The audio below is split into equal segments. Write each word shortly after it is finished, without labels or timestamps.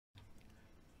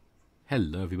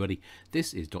Hello everybody,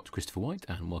 this is Dr. Christopher White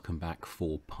and welcome back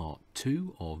for part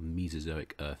 2 of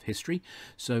Mesozoic Earth history.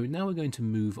 So now we're going to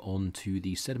move on to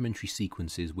the sedimentary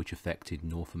sequences which affected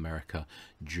North America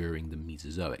during the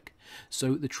Mesozoic.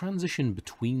 So the transition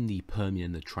between the Permian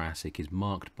and the Triassic is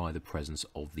marked by the presence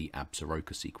of the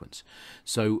Absaroka sequence.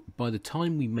 So by the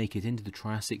time we make it into the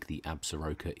Triassic, the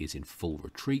Absaroka is in full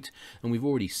retreat, and we've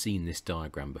already seen this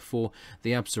diagram before.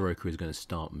 The Absaroka is going to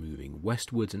start moving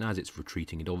westwards, and as it's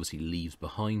retreating it obviously leaves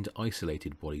behind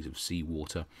isolated bodies of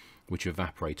seawater which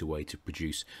evaporate away to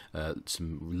produce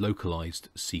some localized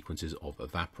sequences of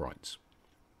evaporites.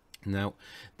 Now,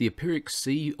 the Empiric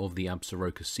Sea of the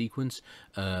Absaroka sequence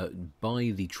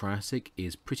by the Triassic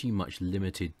is pretty much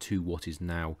limited to what is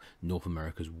now North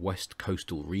America's west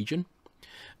coastal region,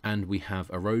 and we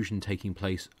have erosion taking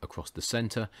place across the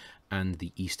centre and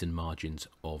the eastern margins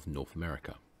of North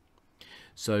America.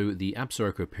 So the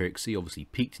Absaroka Empiric Sea obviously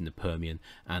peaked in the Permian,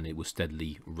 and it was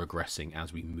steadily regressing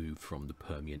as we moved from the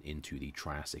Permian into the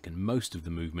Triassic, and most of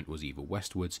the movement was either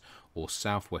westwards or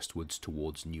southwestwards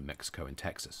towards New Mexico and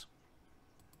Texas.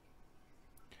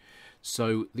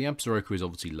 So the Absaroka is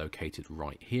obviously located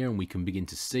right here, and we can begin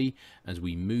to see as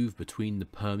we move between the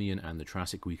Permian and the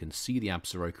Triassic, we can see the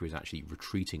Absaroka is actually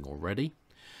retreating already.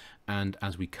 And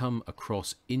as we come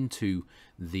across into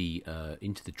the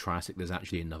Triassic, there's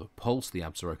actually another pulse. The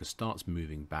Absaroka starts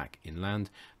moving back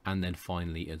inland, and then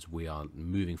finally, as we are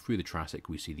moving through the Triassic,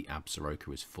 we see the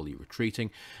Absaroka is fully retreating,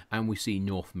 and we see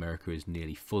North America is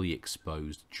nearly fully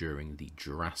exposed during the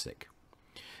Jurassic.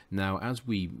 Now, as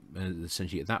we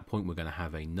essentially at that point, we're going to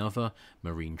have another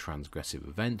marine transgressive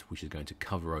event, which is going to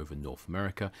cover over North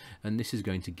America, and this is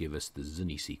going to give us the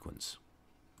Zuni sequence.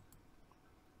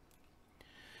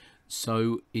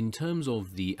 So in terms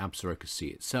of the Absaroka Sea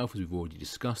itself, as we've already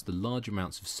discussed, the large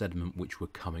amounts of sediment which were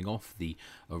coming off the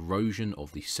erosion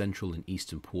of the central and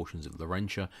eastern portions of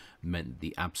Laurentia meant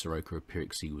the Absaroka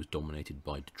Empiric Sea was dominated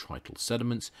by detrital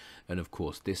sediments, and of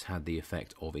course this had the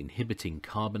effect of inhibiting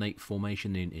carbonate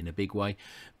formation in a big way,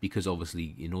 because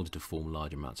obviously in order to form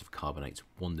large amounts of carbonates,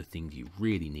 one of the things you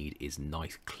really need is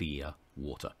nice clear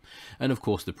water. And of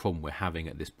course the problem we're having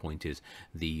at this point is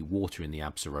the water in the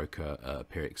Absaroka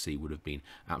Empiric Sea would have been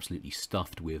absolutely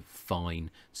stuffed with fine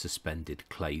suspended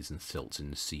clays and silts in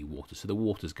the seawater, so the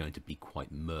water is going to be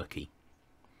quite murky.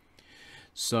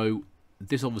 So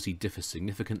this obviously differs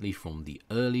significantly from the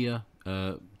earlier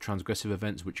transgressive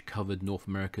events which covered North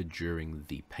America during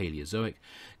the Paleozoic,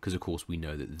 because of course we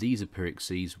know that these Empiric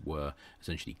Seas were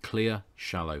essentially clear,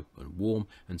 shallow and warm,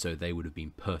 and so they would have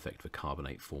been perfect for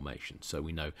carbonate formation. So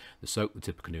we know the Soak, the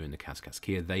Tippecanoe and the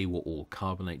Kaskaskia, they were all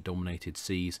carbonate dominated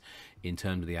seas. In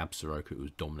terms of the Absaroka, it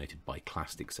was dominated by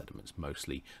clastic sediments,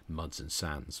 mostly muds and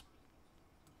sands.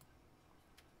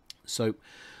 So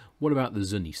what about the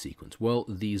Zuni sequence? Well,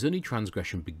 the Zuni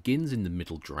transgression begins in the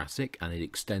Middle Jurassic and it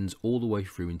extends all the way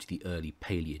through into the early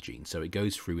Paleogene, so it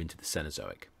goes through into the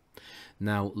Cenozoic.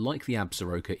 Now, like the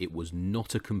Absaroka, it was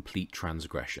not a complete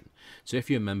transgression. So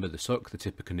if you remember, the Soak, the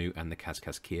Tippecanoe and the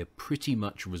Kaskaskia pretty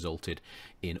much resulted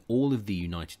in all of the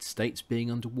United States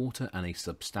being underwater and a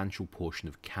substantial portion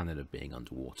of Canada being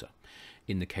underwater.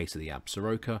 In the case of the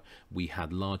Absaroka, we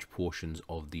had large portions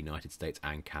of the United States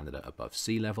and Canada above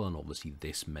sea level, and obviously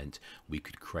this meant we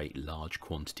could create large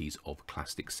quantities of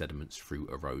clastic sediments through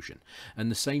erosion.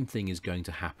 And the same thing is going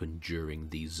to happen during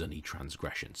the Zuni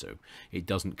transgression, so it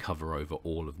doesn't cover over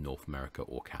all of North America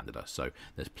or Canada, so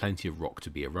there's plenty of rock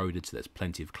to be eroded, so there's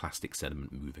plenty of clastic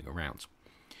sediment moving around.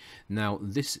 Now,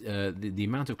 this the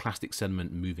amount of clastic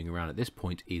sediment moving around at this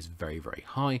point is very, very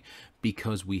high,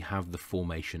 because we have the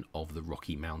formation of the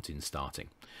Rocky Mountains starting.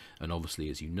 And obviously,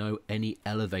 as you know, any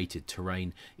elevated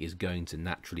terrain is going to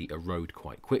naturally erode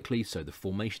quite quickly, so the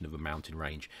formation of a mountain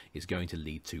range is going to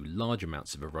lead to large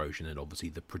amounts of erosion and obviously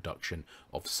the production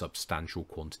of substantial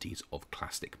quantities of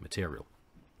clastic material.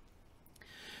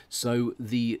 So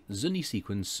the Zuni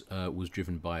sequence was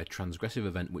driven by a transgressive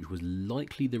event which was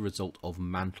likely the result of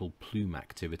mantle plume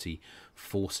activity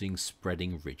forcing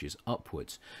spreading ridges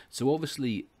upwards. So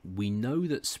obviously we know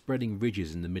that spreading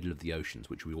ridges in the middle of the oceans,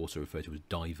 which we also refer to as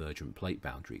divergent plate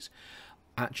boundaries,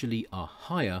 actually are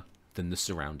higher than the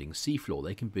surrounding seafloor.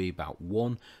 They can be about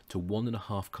 1 to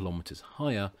 1.5 kilometers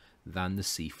higher than the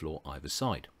seafloor either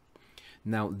side.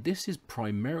 Now, this is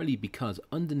primarily because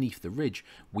underneath the ridge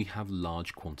we have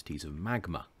large quantities of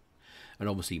magma. And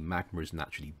obviously magma is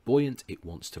naturally buoyant, it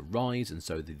wants to rise, and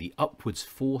so the upwards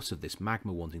force of this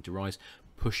magma wanting to rise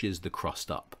pushes the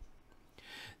crust up.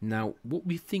 Now, what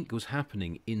we think was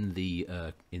happening in the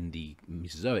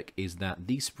Mesozoic is that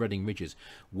these spreading ridges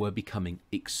were becoming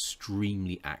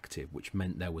extremely active, which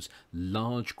meant there was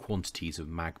large quantities of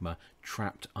magma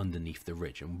trapped underneath the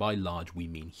ridge. And by large, we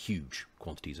mean huge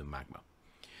quantities of magma.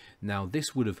 Now,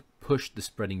 this would have pushed the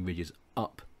spreading ridges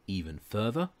up even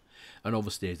further. And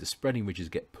obviously, as the spreading ridges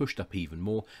get pushed up even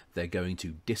more, they're going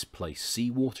to displace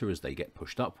seawater as they get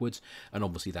pushed upwards. And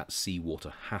obviously, that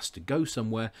seawater has to go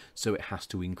somewhere, so it has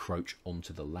to encroach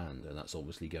onto the land. And that's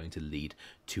obviously going to lead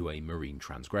to a marine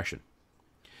transgression.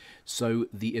 So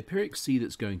the Empiric Sea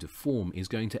that's going to form is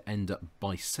going to end up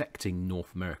bisecting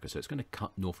North America. So it's going to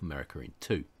cut North America in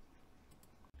two.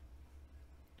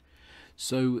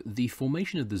 So the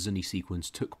formation of the Zuni sequence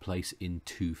took place in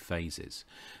two phases.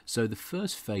 So the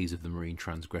first phase of the marine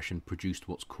transgression produced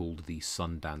what's called the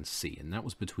Sundance Sea, and that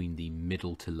was between the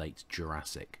middle to late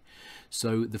Jurassic.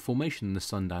 So the formation in the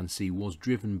Sundance Sea was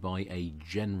driven by a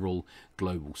general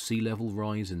global sea level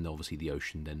rise, and obviously the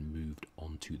ocean then moved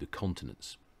onto the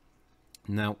continents.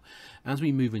 Now, as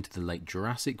we move into the late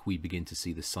Jurassic, we begin to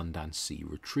see the Sundance Sea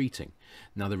retreating.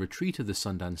 Now, the retreat of the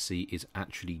Sundance Sea is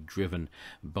actually driven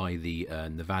by the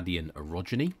Nevadian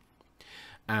orogeny.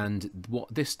 And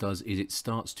what this does is it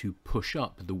starts to push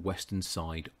up the western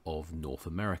side of North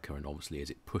America. And obviously,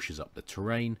 as it pushes up the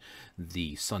terrain,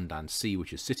 the Sundance Sea,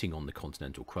 which is sitting on the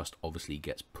continental crust, obviously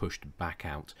gets pushed back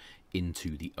out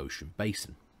into the ocean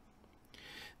basin.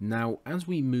 Now, as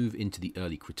we move into the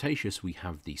early Cretaceous, we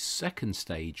have the second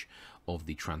stage of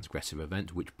the transgressive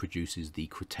event, which produces the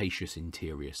Cretaceous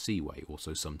Interior Seaway,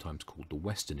 also sometimes called the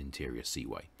Western Interior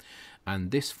Seaway. And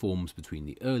this forms between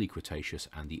the early Cretaceous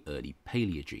and the early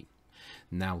Paleogene.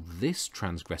 Now, this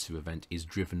transgressive event is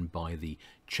driven by the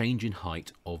change in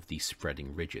height of the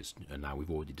spreading ridges. And now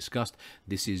we've already discussed,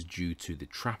 this is due to the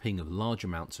trapping of large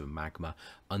amounts of magma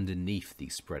underneath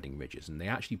these spreading ridges. And they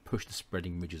actually push the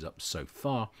spreading ridges up so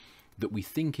far that we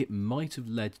think it might have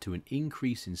led to an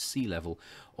increase in sea level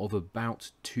of about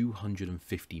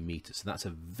 250 meters. So that's a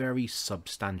very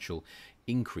substantial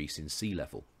increase in sea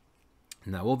level.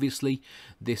 Now, obviously,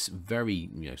 this very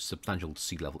substantial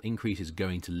sea level increase is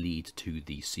going to lead to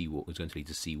the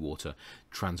seawater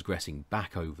transgressing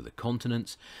back over the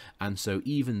continents. And so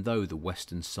even though the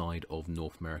western side of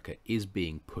North America is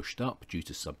being pushed up due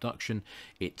to subduction,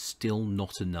 it's still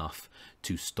not enough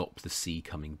to stop the sea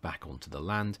coming back onto the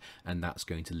land, and that's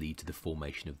going to lead to the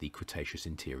formation of the Cretaceous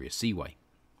Interior Seaway.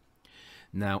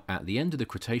 Now, at the end of the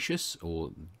Cretaceous,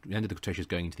 or the end of the Cretaceous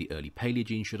going into the early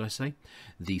Paleogene, should I say,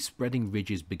 the spreading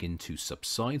ridges begin to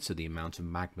subside, so the amount of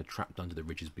magma trapped under the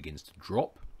ridges begins to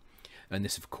drop. And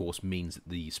this, of course, means that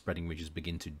the spreading ridges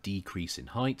begin to decrease in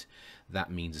height.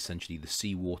 That means essentially the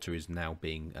seawater is now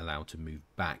being allowed to move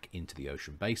back into the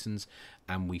ocean basins,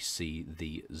 and we see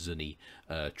the Zuni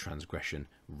transgression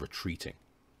retreating.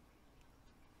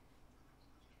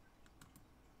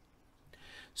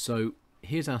 So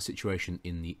here's our situation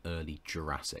in the early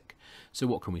Jurassic. So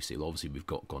what can we see? Well, obviously we've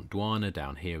got Gondwana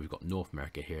down here, we've got North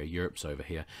America here, Europe's over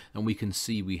here, and we can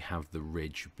see we have the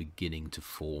ridge beginning to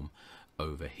form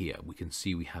over here. We can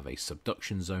see we have a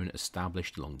subduction zone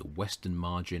established along the western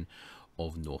margin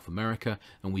of North America,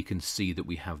 and we can see that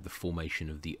we have the formation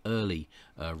of the early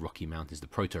Rocky Mountains, the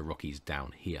Proto-Rockies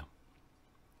down here.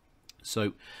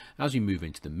 So as we move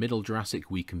into the middle Jurassic,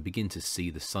 we can begin to see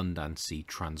the Sundance Sea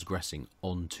transgressing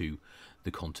onto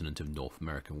the continent of North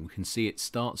America. And we can see it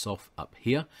starts off up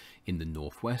here in the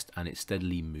northwest, and it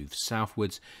steadily moves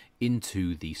southwards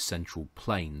into the central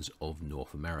plains of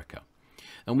North America.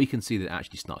 And we can see that it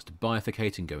actually starts to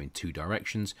bifurcate and go in two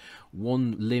directions.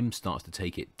 One limb starts to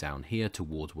take it down here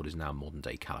towards what is now modern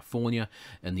day California,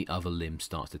 and the other limb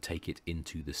starts to take it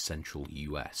into the central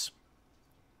US.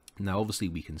 Now, obviously,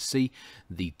 we can see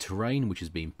the terrain, which is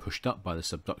being pushed up by the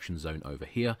subduction zone over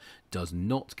here, does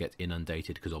not get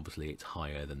inundated because obviously it's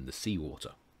higher than the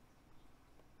seawater.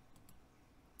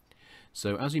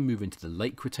 So as we move into the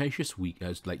late Cretaceous,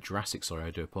 late Jurassic, sorry,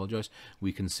 I do apologise,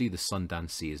 we can see the Sundance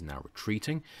Sea is now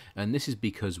retreating, and this is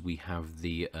because we have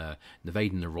the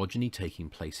Nevadian orogeny taking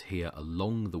place here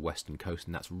along the western coast,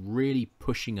 and that's really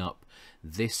pushing up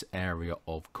this area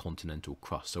of continental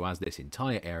crust. So as this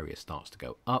entire area starts to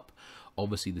go up,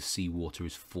 obviously the seawater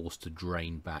is forced to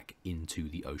drain back into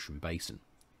the ocean basin.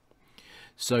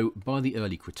 So by the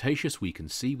early Cretaceous, we can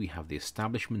see we have the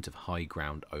establishment of high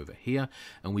ground over here,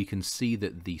 and we can see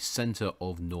that the center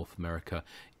of North America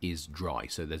is dry.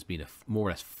 So there's been a more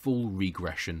or less full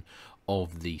regression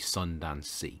of the Sundance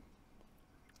Sea.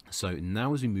 So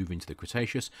now as we move into the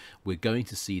Cretaceous, we're going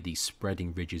to see these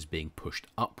spreading ridges being pushed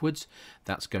upwards.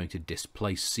 That's going to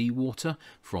displace seawater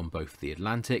from both the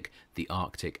Atlantic, the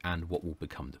Arctic, and what will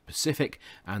become the Pacific,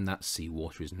 and that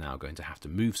seawater is now going to have to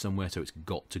move somewhere, so it's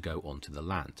got to go onto the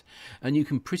land. And you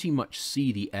can pretty much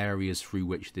see the areas through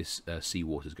which this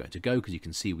seawater is going to go, because you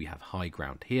can see we have high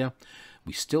ground here.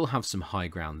 We still have some high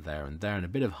ground there, and a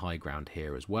bit of high ground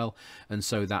here as well, and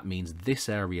so that means this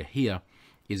area here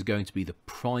is going to be the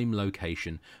prime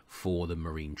location for the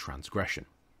marine transgression.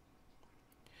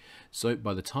 So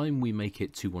by the time we make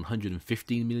it to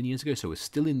 115 million years ago, so we're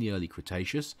still in the early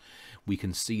Cretaceous, we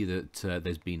can see that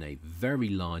there's been a very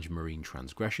large marine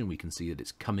transgression. We can see that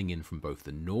it's coming in from both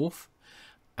the north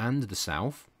and the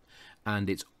south, and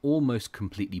it's almost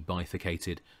completely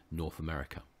bifurcated North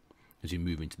America. As you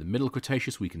move into the middle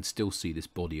Cretaceous, we can still see this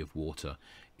body of water.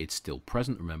 It's still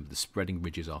present. Remember, the spreading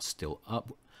ridges are still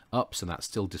up, so that's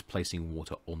still displacing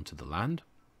water onto the land.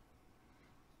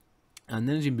 And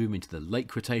then as you move into the late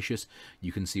Cretaceous,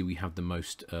 you can see we have the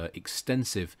most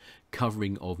extensive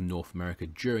covering of North America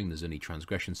during the Zuni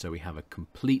transgression. So we have a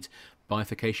complete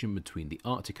bifurcation between the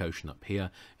Arctic Ocean up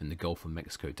here and the Gulf of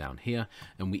Mexico down here.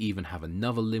 And we even have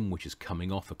another limb which is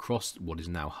coming off across what is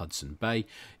now Hudson Bay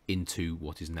into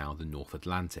what is now the North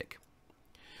Atlantic.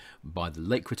 By the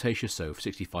late Cretaceous, so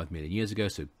 65 million years ago,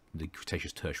 so the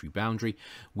Cretaceous tertiary boundary,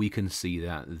 we can see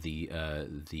that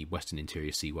the Western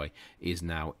Interior Seaway is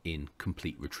now in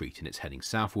complete retreat, and it's heading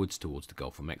southwards towards the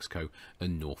Gulf of Mexico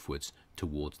and northwards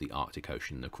towards the Arctic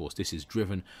Ocean. And of course, this is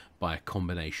driven by a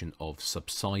combination of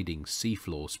subsiding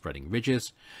seafloor spreading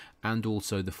ridges and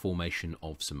also the formation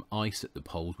of some ice at the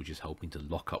poles, which is helping to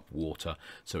lock up water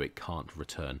so it can't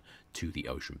return to the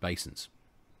ocean basins.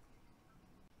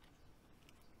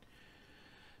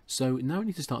 So now we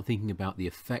need to start thinking about the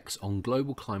effects on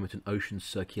global climate and ocean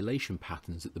circulation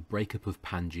patterns that the breakup of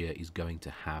Pangaea is going to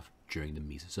have during the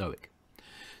Mesozoic.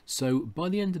 So by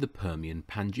the end of the Permian,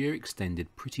 Pangaea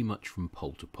extended pretty much from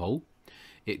pole to pole.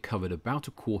 It covered about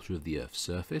a quarter of the Earth's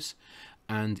surface,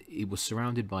 and it was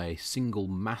surrounded by a single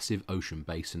massive ocean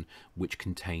basin which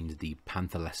contained the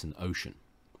Panthalessan Ocean.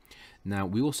 Now,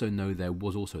 we also know there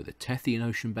was also the Tethyan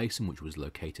Ocean Basin, which was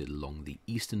located along the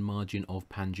eastern margin of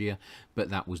Pangaea,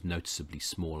 but that was noticeably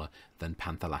smaller than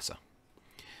Panthalassa.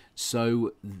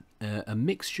 So, a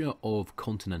mixture of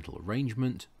continental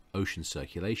arrangement, ocean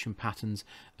circulation patterns,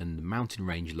 and the mountain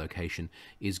range location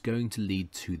is going to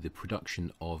lead to the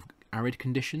production of arid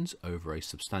conditions over a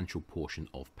substantial portion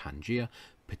of Pangaea,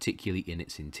 particularly in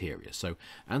its interior. So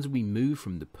as we move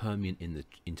from the Permian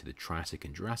into the Triassic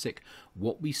and Jurassic,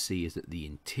 what we see is that the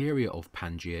interior of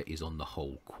Pangaea is on the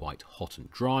whole quite hot and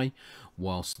dry,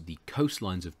 whilst the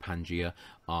coastlines of Pangaea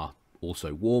are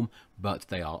also warm, but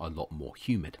they are a lot more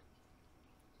humid.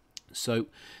 So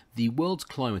the world's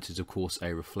climate is of course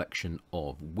a reflection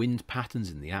of wind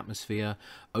patterns in the atmosphere,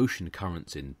 ocean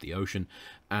currents in the ocean,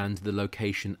 and the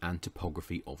location and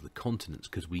topography of the continents,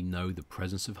 because we know the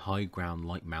presence of high ground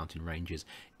like mountain ranges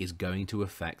is going to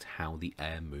affect how the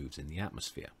air moves in the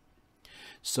atmosphere.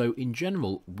 So in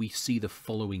general, we see the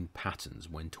following patterns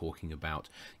when talking about,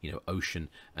 ocean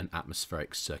and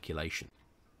atmospheric circulation.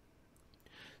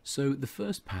 So the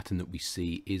first pattern that we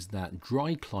see is that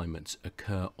dry climates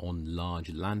occur on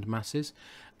large land masses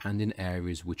and in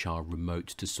areas which are remote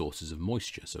to sources of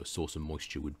moisture. So a source of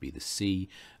moisture would be the sea,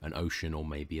 an ocean, or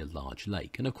maybe a large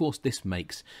lake. And of course this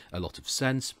makes a lot of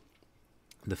sense.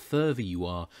 The further you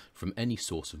are from any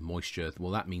source of moisture,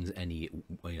 well, that means any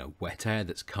wet air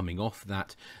that's coming off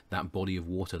that body of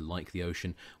water, like the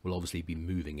ocean, will obviously be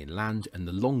moving inland, and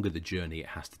the longer the journey it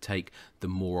has to take, the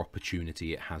more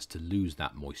opportunity it has to lose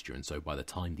that moisture. And so by the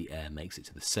time the air makes it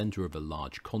to the center of a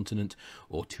large continent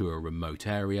or to a remote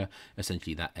area,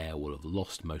 essentially that air will have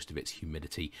lost most of its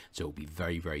humidity, so it will be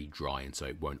very, very dry, and so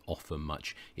it won't offer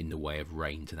much in the way of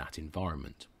rain to that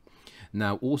environment.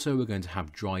 Now also we're going to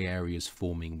have dry areas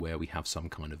forming where we have some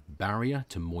kind of barrier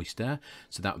to moist air,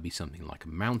 so that would be something like a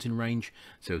mountain range.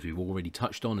 So as we've already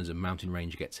touched on, as a mountain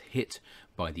range gets hit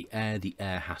by the air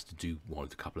has to do one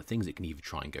of a couple of things. It can either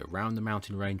try and go around the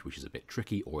mountain range, which is a bit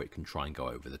tricky, or it can try and go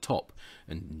over the top,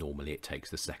 and normally it takes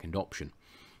the second option.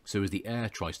 So as the air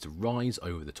tries to rise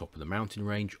over the top of the mountain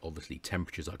range, obviously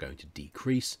temperatures are going to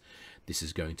decrease. This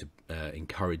is going to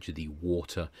encourage the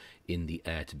water in the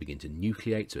air to begin to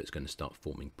nucleate, so it's going to start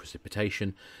forming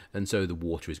precipitation, and so the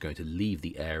water is going to leave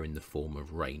the air in the form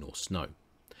of rain or snow.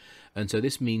 And so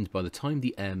this means by the time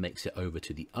the air makes it over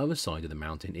to the other side of the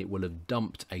mountain, it will have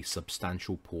dumped a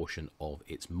substantial portion of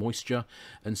its moisture,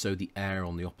 and so the air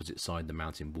on the opposite side of the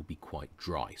mountain will be quite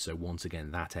dry. So once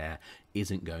again, that air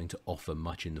isn't going to offer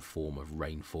much in the form of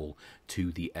rainfall to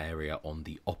the area on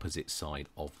the opposite side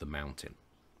of the mountain.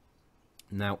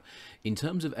 Now, in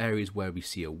terms of areas where we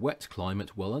see a wet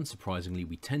climate, well, unsurprisingly,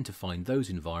 we tend to find those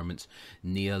environments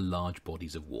near large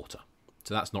bodies of water.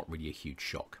 So that's not really a huge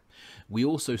shock. We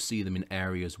also see them in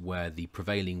areas where the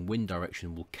prevailing wind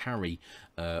direction will carry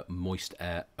moist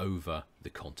air over the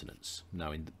continents.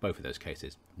 Now, in both of those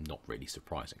cases, not really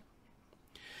surprising.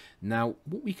 Now,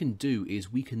 what we can do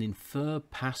is we can infer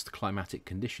past climatic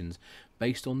conditions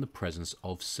based on the presence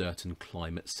of certain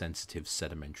climate-sensitive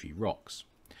sedimentary rocks.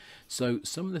 So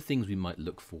some of the things we might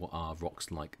look for are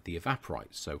rocks like the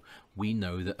evaporites. So we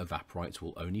know that evaporites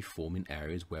will only form in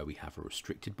areas where we have a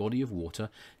restricted body of water,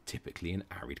 typically in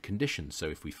arid conditions. So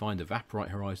if we find evaporite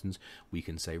horizons, we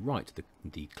can say, right,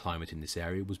 the climate in this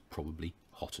area was probably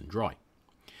hot and dry.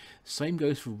 Same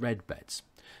goes for red beds.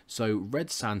 So red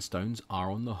sandstones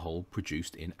are on the whole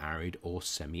produced in arid or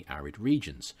semi-arid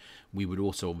regions. We would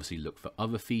also obviously look for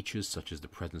other features such as the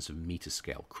presence of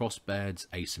meter-scale crossbeds,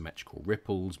 asymmetrical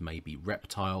ripples, maybe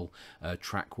reptile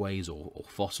trackways or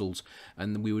fossils,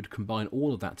 and then we would combine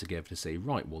all of that together to say,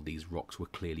 right, well, these rocks were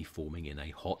clearly forming in a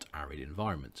hot, arid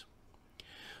environment.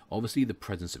 Obviously, the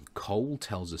presence of coal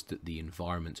tells us that the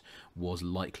environment was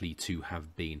likely to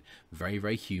have been very,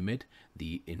 very humid.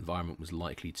 The environment was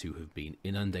likely to have been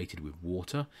inundated with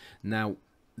water. Now,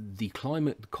 the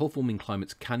coal-forming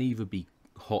climates can either be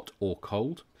hot or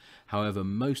cold. However,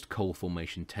 most coal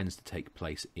formation tends to take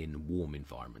place in warm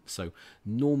environments. So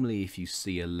normally if you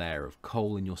see a layer of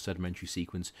coal in your sedimentary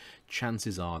sequence,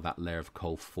 chances are that layer of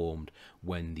coal formed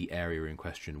when the area in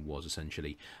question was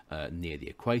essentially near the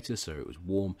equator, so it was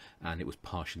warm and it was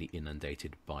partially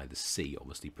inundated by the sea,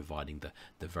 obviously providing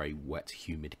the very wet,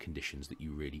 humid conditions that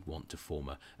you really want to form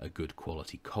a good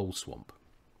quality coal swamp.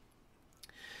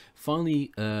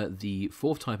 Finally, the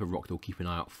fourth type of rock that we'll keep an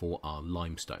eye out for are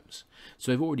limestones.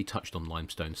 So I've already touched on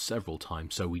limestone several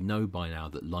times, so we know by now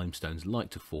that limestones like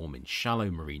to form in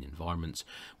shallow marine environments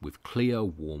with clear,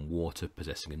 warm water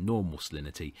possessing a normal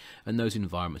salinity, and those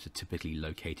environments are typically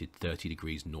located 30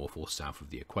 degrees north or south of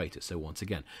the equator. So once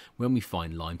again, when we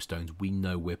find limestones, we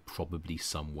know we're probably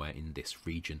somewhere in this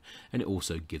region, and it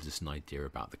also gives us an idea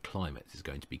about the climate. It's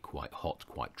going to be quite hot,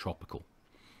 quite tropical.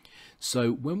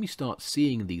 So when we start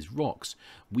seeing these rocks,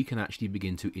 we can actually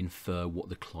begin to infer what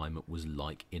the climate was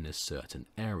like in a certain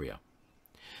area.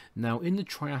 Now, in the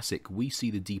Triassic, we see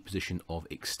the deposition of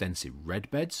extensive red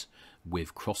beds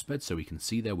with crossbeds, so we can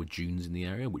see there were dunes in the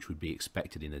area, which would be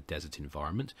expected in a desert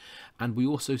environment. And we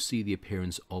also see the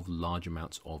appearance of large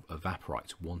amounts of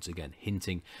evaporites, once again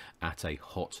hinting at a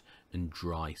hot and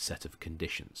dry set of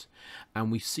conditions.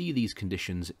 And we see these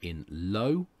conditions in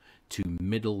low to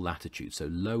middle latitude. So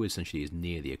low essentially is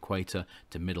near the equator,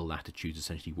 to middle latitude is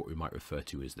essentially what we might refer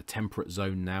to as the temperate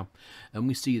zone now. And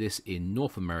we see this in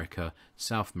North America,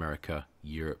 South America,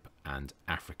 Europe and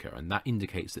Africa. And that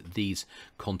indicates that these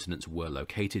continents were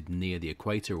located near the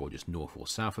equator or just north or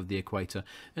south of the equator,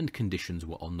 and conditions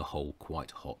were on the whole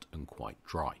quite hot and quite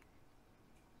dry.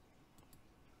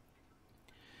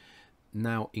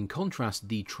 Now, in contrast,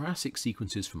 the Triassic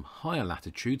sequences from higher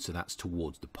latitudes, so that's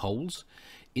towards the poles,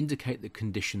 indicate that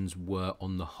conditions were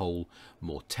on the whole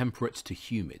more temperate to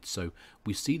humid. So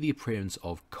we see the appearance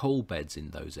of coal beds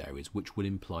in those areas, which would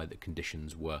imply that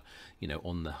conditions were,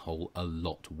 on the whole a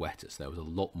lot wetter. So there was a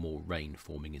lot more rain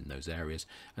forming in those areas,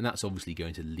 and that's obviously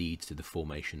going to lead to the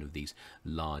formation of these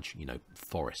large,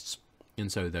 forests. And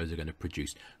so those are going to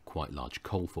produce quite large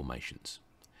coal formations.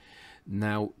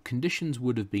 Now, conditions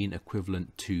would have been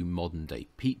equivalent to modern-day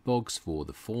peat bogs for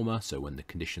the former, so when the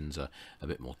conditions are a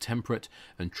bit more temperate,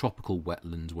 and tropical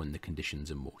wetlands when the conditions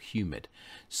are more humid.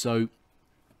 So,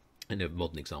 and a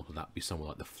modern example of that would be somewhere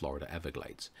like the Florida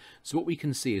Everglades. So what we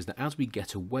can see is that as we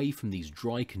get away from these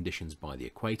dry conditions by the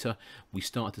equator, we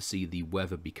start to see the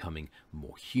weather becoming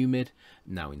more humid.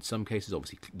 Now, in some cases,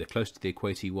 obviously, the closer to the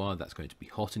equator you are, that's going to be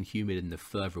hot and humid, and the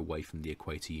further away from the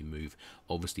equator you move,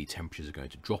 obviously temperatures are going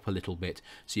to drop a little bit,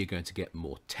 so you're going to get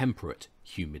more temperate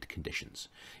humid conditions.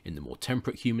 In the more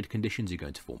temperate humid conditions, you're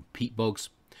going to form peat bogs,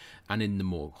 and in the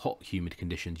more hot humid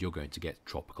conditions, you're going to get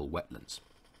tropical wetlands.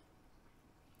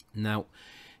 Now,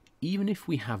 even if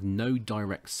we have no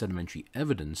direct sedimentary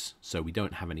evidence, so we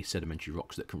don't have any sedimentary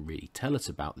rocks that can really tell us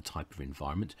about the type of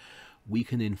environment, we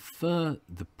can infer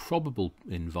the probable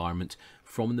environment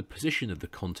from the position of the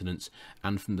continents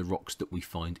and from the rocks that we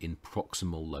find in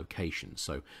proximal locations.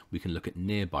 So we can look at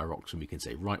nearby rocks and we can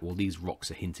say, right, well, these rocks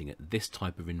are hinting at this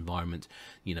type of environment.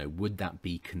 You know, would that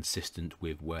be consistent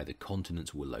with where the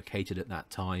continents were located at that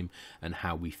time and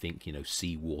how we think, you know,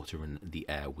 seawater and the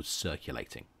air was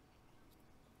circulating?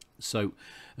 So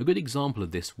a good example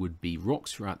of this would be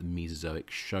rocks throughout the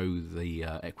Mesozoic show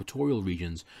the equatorial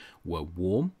regions were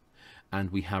warm,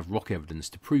 and we have rock evidence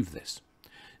to prove this.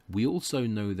 We also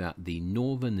know that the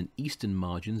northern and eastern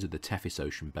margins of the Tethys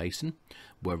Ocean Basin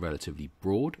were relatively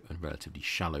broad and relatively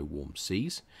shallow warm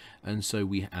seas, and so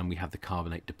we have the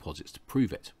carbonate deposits to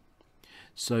prove it.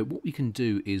 So what we can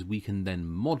do is we can then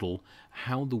model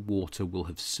how the water will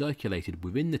have circulated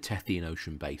within the Tethyan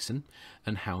Ocean Basin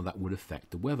and how that would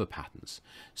affect the weather patterns.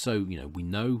 So, you know, we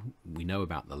know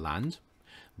about the land,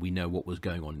 we know what was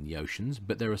going on in the oceans,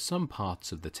 but there are some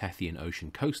parts of the Tethyan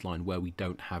Ocean coastline where we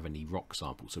don't have any rock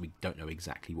samples, so we don't know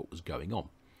exactly what was going on.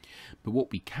 But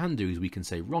what we can do is we can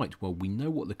say, right, well, we know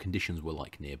what the conditions were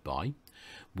like nearby.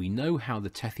 We know how the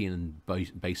Tethyan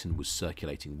Basin was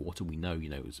circulating water. We know,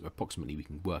 it was approximately, we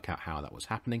can work out how that was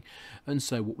happening. And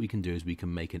so what we can do is we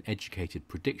can make an educated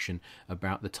prediction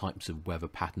about the types of weather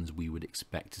patterns we would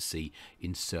expect to see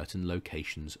in certain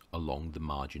locations along the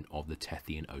margin of the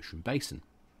Tethyan Ocean Basin.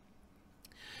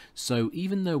 So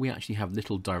even though we actually have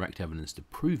little direct evidence to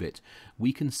prove it,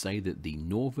 we can say that the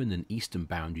northern and eastern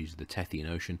boundaries of the Tethyan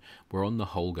Ocean were on the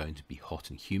whole going to be hot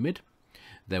and humid.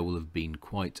 There will have been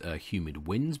quite humid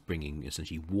winds bringing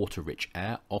essentially water-rich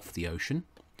air off the ocean,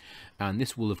 and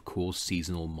this will have caused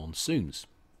seasonal monsoons.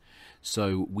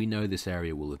 So we know this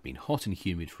area will have been hot and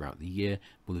humid throughout the year,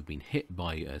 will have been hit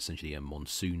by essentially a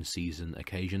monsoon season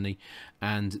occasionally,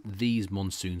 and these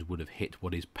monsoons would have hit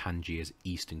what is Pangaea's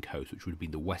eastern coast, which would have been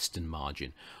the western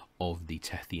margin of the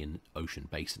Tethyan Ocean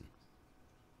Basin.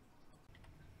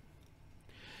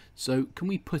 So can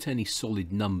we put any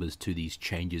solid numbers to these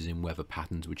changes in weather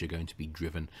patterns which are going to be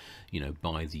driven,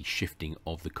 by the shifting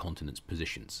of the continent's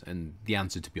positions? And the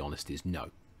answer, to be honest, is no.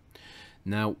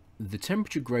 Now, the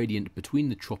temperature gradient between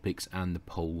the tropics and the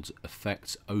poles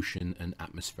affects ocean and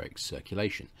atmospheric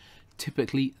circulation.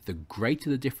 Typically, the greater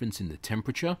the difference in the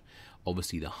temperature,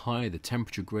 obviously the higher the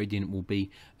temperature gradient will be,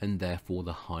 and therefore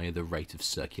the higher the rate of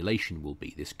circulation will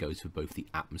be. This goes for both the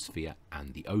atmosphere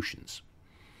and the oceans.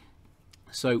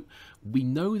 So we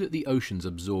know that the oceans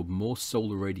absorb more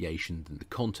solar radiation than the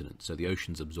continents. So the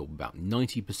oceans absorb about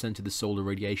 90% of the solar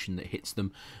radiation that hits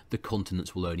them. The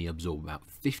continents will only absorb about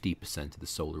 50% of the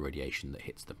solar radiation that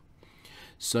hits them.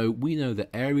 So we know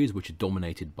that areas which are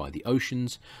dominated by the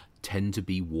oceans tend to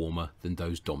be warmer than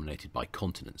those dominated by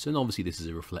continents. And obviously this is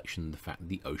a reflection of the fact that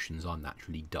the oceans are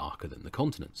naturally darker than the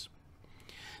continents.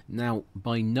 Now,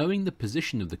 by knowing the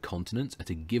position of the continents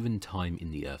at a given time in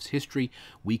the Earth's history,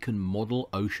 we can model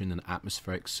ocean and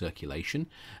atmospheric circulation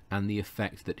and the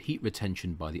effect that heat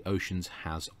retention by the oceans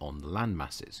has on the land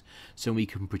masses. So we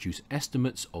can produce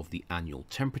estimates of the annual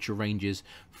temperature ranges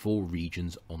for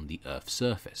regions on the Earth's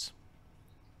surface.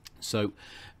 So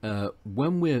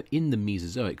when we're in the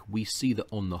Mesozoic, we see that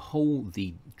on the whole,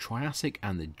 the Triassic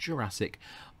and the Jurassic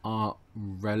are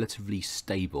relatively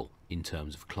stable in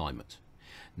terms of climate.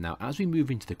 Now, as we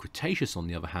move into the Cretaceous, on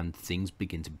the other hand, things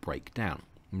begin to break down.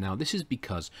 Now, this is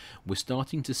because we're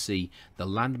starting to see the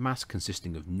landmass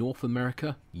consisting of North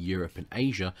America, Europe and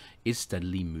Asia is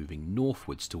steadily moving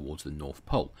northwards towards the North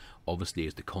Pole. Obviously,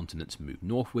 as the continents move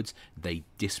northwards, they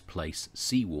displace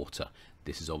seawater.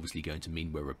 This is obviously going to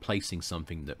mean we're replacing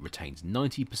something that retains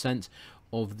 90%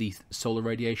 of the solar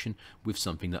radiation with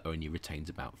something that only retains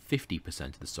about 50%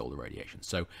 of the solar radiation.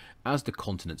 So as the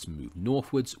continents move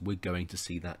northwards, we're going to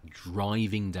see that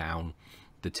driving down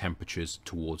the temperatures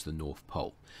towards the North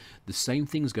Pole. The same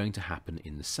thing is going to happen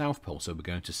in the South Pole. So we're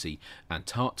going to see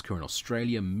Antarctica and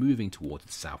Australia moving towards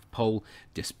the South Pole,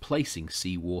 displacing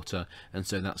seawater, and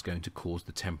so that's going to cause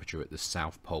the temperature at the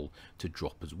South Pole to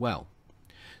drop as well.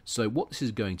 So what this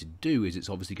is going to do is it's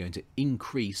obviously going to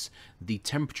increase the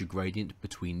temperature gradient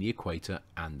between the equator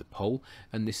and the pole,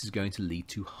 and this is going to lead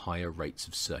to higher rates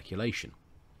of circulation.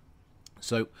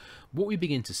 So what we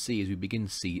begin to see is we begin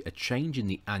to see a change in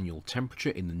the annual temperature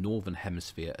in the northern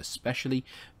hemisphere, especially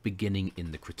beginning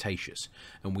in the Cretaceous.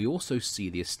 And we also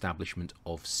see the establishment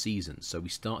of seasons. So we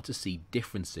start to see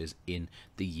differences in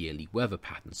the yearly weather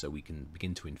patterns. So we can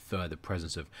begin to infer the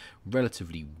presence of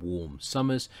relatively warm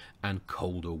summers and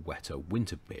colder, wetter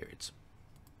winter periods.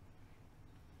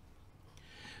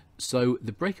 So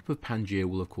the breakup of Pangaea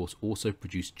will of course also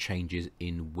produce changes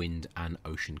in wind and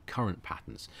ocean current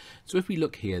patterns. So if we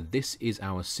look here, this is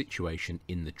our situation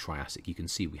in the Triassic. You can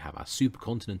see we have our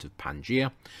supercontinent of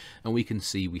Pangaea, and we can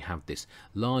see we have this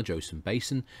large ocean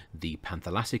basin, the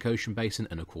Panthalastic Ocean Basin,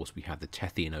 and of course we have the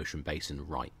Tethyan Ocean Basin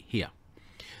right here.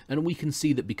 And we can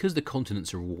see that because the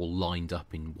continents are all lined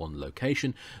up in one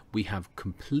location, we have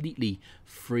completely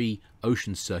free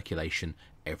ocean circulation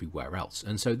everywhere else.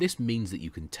 And so this means that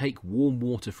you can take warm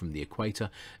water from the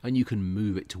equator and you can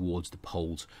move it towards the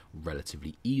poles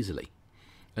relatively easily.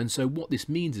 And so what this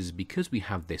means is, because we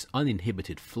have this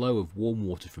uninhibited flow of warm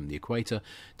water from the equator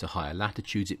to higher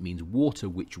latitudes, it means water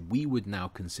which we would now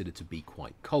consider to be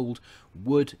quite cold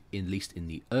would, at least in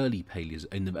the early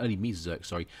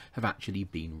Mesozoic, have actually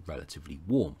been relatively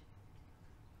warm.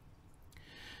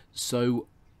 So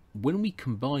when we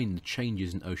combine the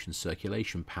changes in ocean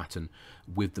circulation pattern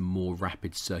with the more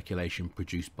rapid circulation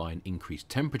produced by an increased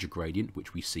temperature gradient,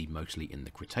 which we see mostly in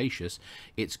the Cretaceous,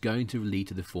 it's going to lead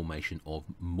to the formation of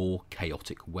more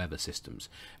chaotic weather systems.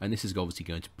 And this is obviously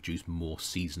going to produce more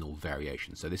seasonal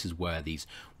variation. So this is where these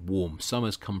warm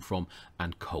summers come from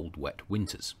and cold, wet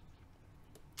winters.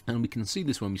 And we can see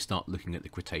this when we start looking at the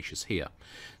Cretaceous here.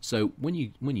 So when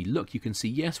you look, you can see,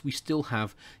 yes, we still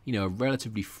have, a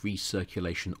relatively free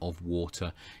circulation of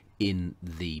water in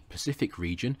the Pacific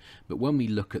region, but when we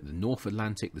look at the North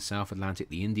Atlantic, the South Atlantic,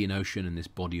 the Indian Ocean, and this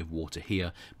body of water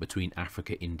here between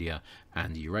Africa, India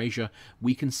and Eurasia,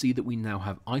 we can see that we now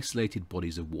have isolated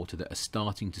bodies of water that are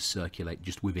starting to circulate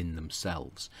just within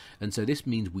themselves. And so this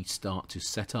means we start to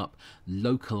set up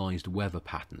localized weather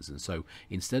patterns. And so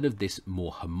instead of this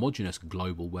more homogeneous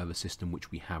global weather system which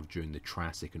we have during the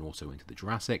Triassic and also into the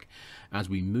Jurassic, as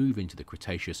we move into the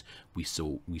Cretaceous, we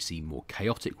see more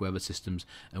chaotic weather systems,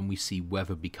 and we see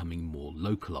weather becoming more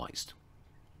localized.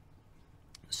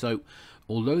 So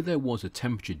although there was a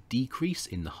temperature decrease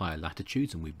in the higher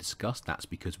latitudes, and we've discussed that's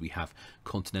because we have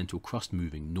continental crust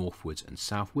moving northwards and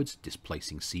southwards,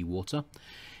 displacing seawater,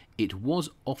 it was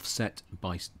offset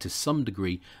to some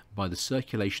degree by the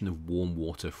circulation of warm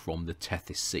water from the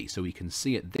Tethys Sea. So we can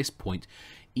see at this point,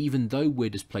 even though we're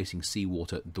displacing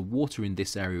seawater, the water in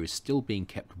this area is still being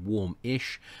kept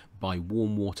warm-ish by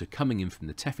warm water coming in from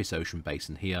the Tethys Ocean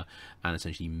Basin here and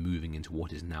essentially moving into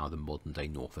what is now the modern-day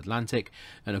North Atlantic.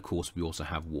 And of course we also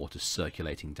have water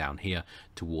circulating down here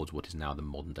towards what is now the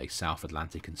modern-day South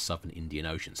Atlantic and Southern Indian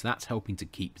Ocean. So that's helping to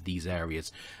keep these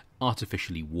areas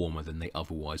artificially warmer than they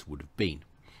otherwise would have been.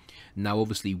 Now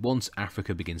obviously once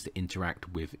Africa begins to interact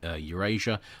with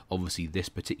Eurasia, obviously this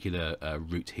particular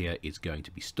route here is going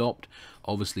to be stopped.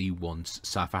 Obviously once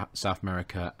South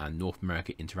America and North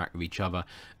America interact with each other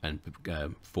and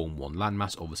form one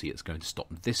landmass, obviously it's going to stop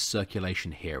this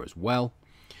circulation here as well.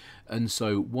 And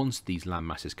so once these land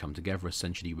masses come together,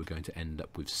 essentially we're going to end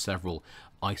up with several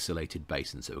isolated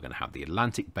basins. So we're going to have the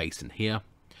Atlantic Basin here,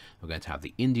 we're going to have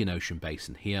the Indian Ocean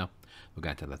Basin here, we're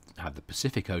going to have the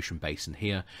Pacific Ocean Basin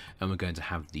here, and we're going to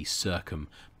have the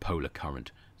circumpolar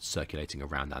current circulating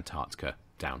around Antarctica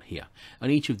down here.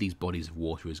 And each of these bodies of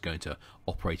water is going to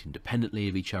operate independently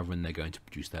of each other, and they're going to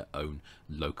produce their own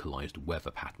localized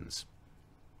weather patterns.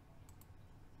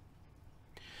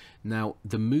 Now,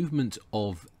 the movement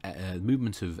of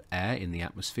air in the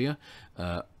atmosphere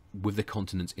with the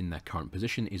continents in their current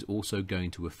position is also going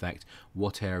to affect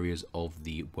what areas of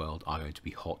the world are going to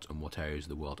be hot and what areas of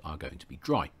the world are going to be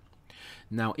dry.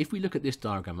 Now, if we look at this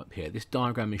diagram up here, this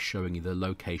diagram is showing you the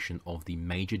location of the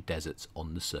major deserts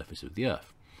on the surface of the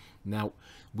Earth. Now,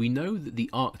 we know that the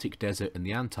Arctic desert and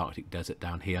the Antarctic desert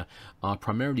down here are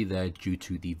primarily there due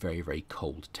to the very, very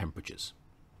cold temperatures.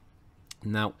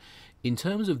 Now, in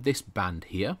terms of this band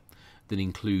here, that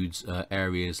includes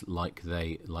areas like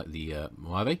the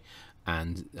Mojave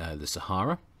and the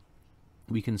Sahara,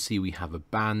 we can see we have a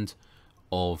band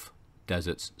of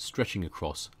deserts stretching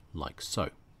across like so.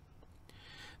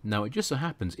 Now, it just so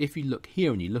happens, if you look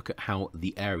here and you look at how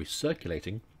the air is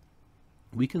circulating,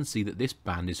 we can see that this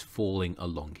band is falling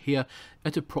along here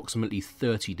at approximately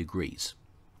 30 degrees.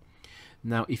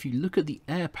 Now, if you look at the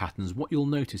air patterns, what you'll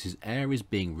notice is air is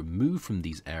being removed from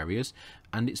these areas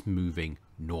and it's moving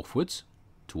northwards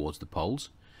towards the poles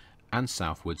and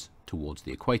southwards towards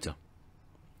the equator.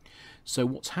 So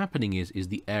what's happening is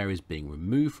the air is being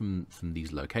removed from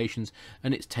these locations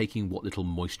and it's taking what little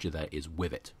moisture there is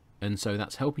with it. And so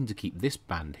that's helping to keep this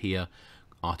band here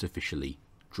artificially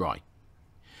dry.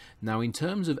 Now, in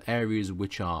terms of areas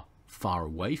which are far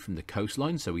away from the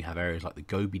coastline, so we have areas like the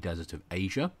Gobi Desert of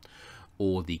Asia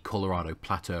or the Colorado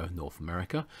Plateau of North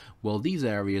America, well, these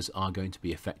areas are going to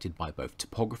be affected by both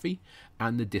topography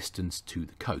and the distance to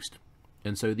the coast.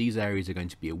 And so these areas are going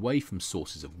to be away from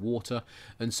sources of water,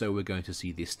 and so we're going to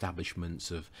see the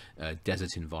establishments of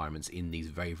desert environments in these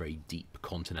very, very deep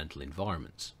continental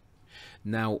environments.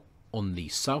 Now, on the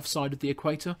south side of the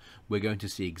equator, we're going to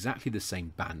see exactly the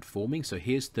same band forming. So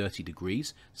here's 30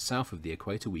 degrees south of the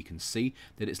equator. We can see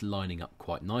that it's lining up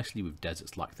quite nicely with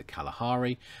deserts like the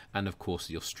Kalahari and of course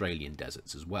the Australian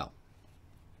deserts as well.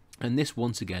 And this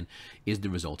once again is the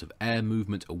result of air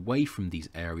movement away from these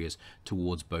areas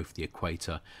towards both the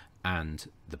equator and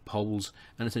the poles,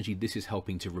 and essentially this is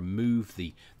helping to remove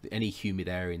any humid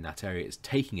air in that area. It's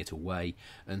taking it away,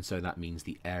 and so that means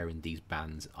the air in these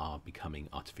bands are becoming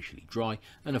artificially dry,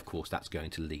 and of course that's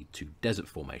going to lead to desert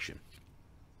formation.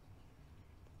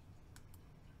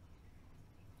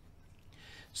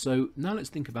 So now let's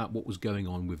think about what was going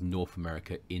on with North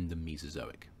America in the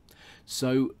Mesozoic.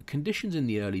 So conditions in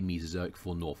the early Mesozoic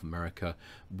for North America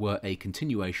were a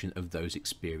continuation of those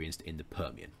experienced in the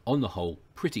Permian. On the whole,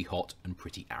 pretty hot and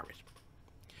pretty arid.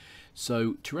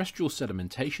 So terrestrial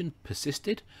sedimentation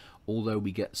persisted, although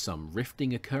we get some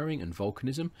rifting occurring and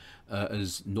volcanism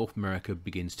as North America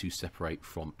begins to separate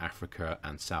from Africa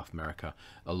and South America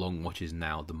along what is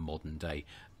now the modern day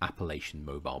Appalachian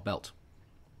Mobile Belt.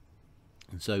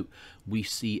 And so we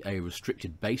see a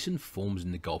restricted basin forms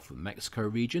in the Gulf of Mexico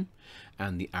region,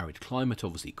 and the arid climate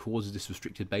obviously causes this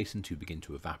restricted basin to begin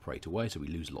to evaporate away, so we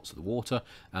lose lots of the water,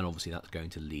 and obviously that's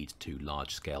going to lead to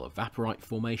large-scale evaporite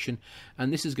formation,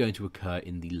 and this is going to occur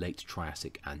in the late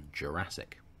Triassic and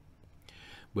Jurassic.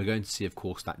 We're going to see, of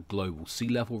course, that global sea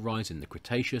level rise in the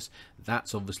Cretaceous.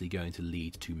 That's obviously going to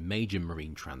lead to major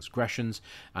marine transgressions,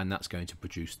 and that's going to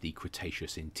produce the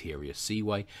Cretaceous Interior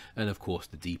Seaway, and of course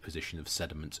the deposition of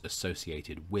sediments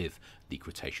associated with the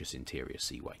Cretaceous Interior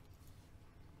Seaway.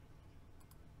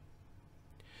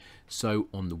 So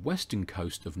on the western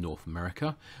coast of North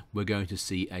America, we're going to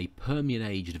see a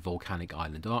Permian-aged volcanic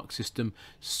island arc system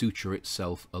suture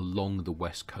itself along the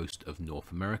west coast of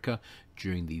North America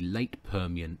during the late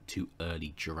Permian to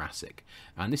early Jurassic.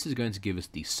 And this is going to give us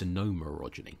the Sonoma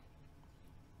orogeny.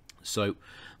 So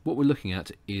what we're looking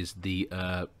at is the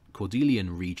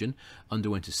Cordilleran region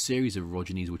underwent a series of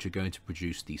orogenies which are going to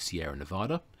produce the Sierra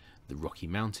Nevada, the Rocky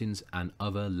Mountains, and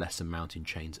other lesser mountain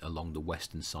chains along the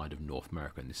western side of North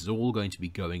America. And this is all going to be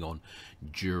going on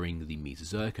during the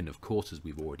Mesozoic, and of course, as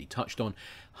we've already touched on,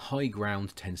 high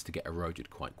ground tends to get eroded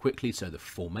quite quickly, so the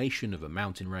formation of a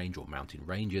mountain range or mountain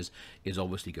ranges is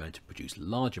obviously going to produce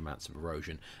large amounts of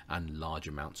erosion and large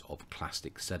amounts of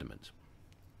clastic sediment.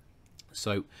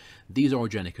 So these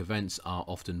orogenic events are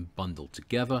often bundled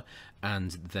together,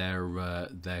 and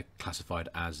they're classified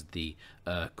as the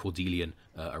Cordilleran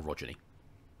orogeny.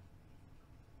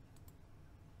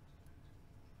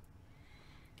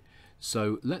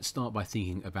 So let's start by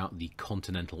thinking about the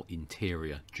continental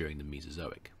interior during the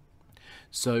Mesozoic.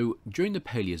 So during the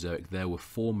Paleozoic, there were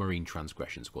 4 marine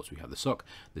transgressions. Of course, we have the Soc,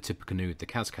 the Tippecanoe, the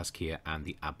Kaskaskia, and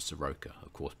the Absaroka.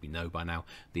 Of course, we know by now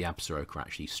the Absaroka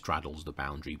actually straddles the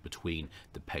boundary between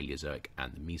the Paleozoic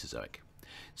and the Mesozoic.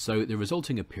 So the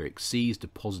resulting empiric seas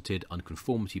deposited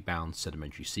unconformity-bound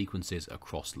sedimentary sequences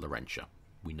across Laurentia.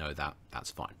 We know that,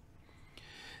 that's fine.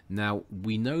 Now,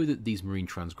 we know that these marine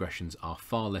transgressions are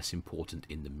far less important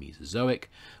in the Mesozoic,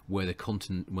 where the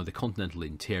continental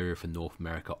interior for North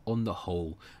America on the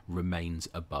whole remains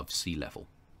above sea level.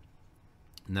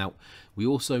 Now, we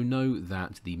also know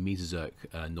that the Mesozoic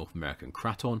North American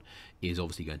craton is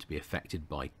obviously going to be affected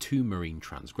by 2 marine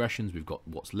transgressions. We've got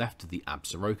what's left of the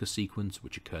Absaroka sequence,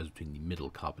 which occurs between the Middle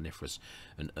Carboniferous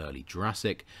and Early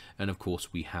Jurassic. And of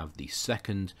course, we have the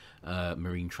second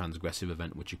marine transgressive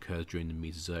event, which occurs during the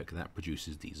Mesozoic, that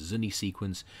produces the Zuni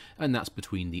sequence, and that's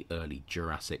between the Early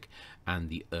Jurassic and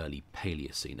the Early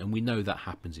Paleocene. And we know that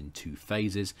happens in 2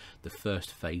 phases. The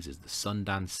first phase is the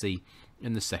Sundance Sea,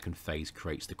 and the second phase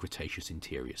creates the Cretaceous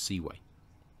Interior Seaway.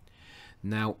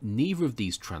 Now, neither of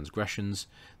these transgressions,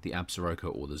 the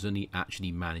Absaroka or the Zuni,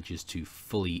 actually manages to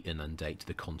fully inundate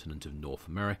the continent of North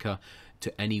America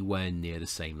to anywhere near the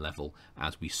same level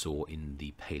as we saw in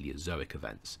the Paleozoic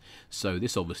events. So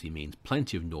this obviously means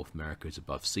plenty of North America is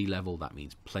above sea level. That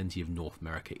means plenty of North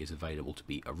America is available to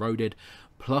be eroded.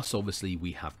 Plus, obviously,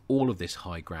 we have all of this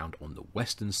high ground on the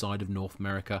western side of North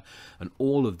America, and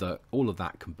all of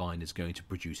that combined is going to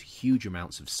produce huge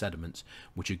amounts of sediments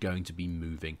which are going to be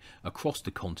moving across the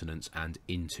continents and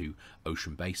into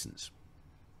ocean basins.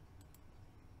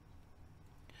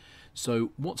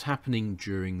 So what's happening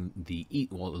during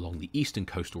along the eastern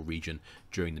coastal region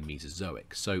during the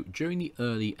Mesozoic. So during the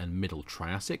early and middle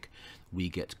Triassic, we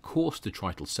get coarse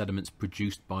detrital sediments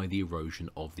produced by the erosion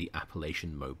of the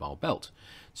Appalachian Mobile Belt.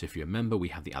 So if you remember, we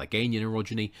have the Alleghanian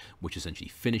orogeny, which essentially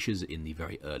finishes in the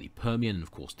very early Permian, and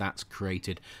of course that's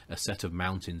created a set of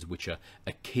mountains which are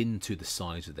akin to the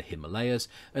size of the Himalayas,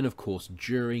 and of course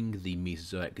during the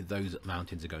Mesozoic those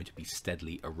mountains are going to be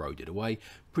steadily eroded away,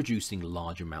 producing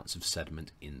large amounts of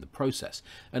sediment in the process.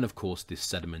 And of course this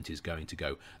sediment is going to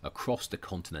go across the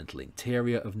continental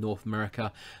interior of North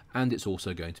America, and it's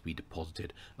also going to be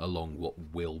deposited along what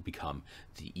will become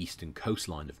the eastern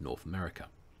coastline of North America.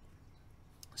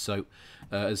 So,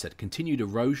 as I said, continued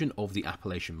erosion of the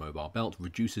Appalachian Mobile Belt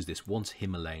reduces this once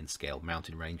Himalayan scale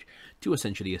mountain range to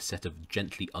essentially a set of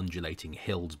gently undulating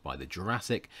hills by the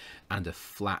Jurassic and a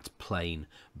flat plain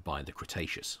by the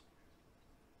Cretaceous.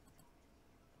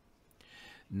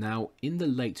 Now, in the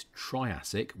late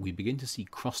Triassic, we begin to see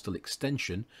crustal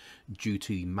extension due to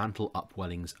the mantle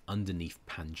upwellings underneath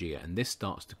Pangaea, and this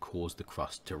starts to cause the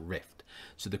crust to rift.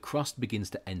 So the crust begins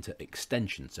to enter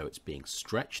extension, so it's being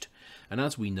stretched, and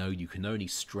as we know, you can only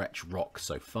stretch rock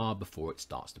so far before it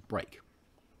starts to break.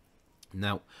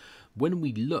 Now, when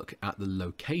we look at the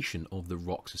location of the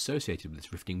rocks associated with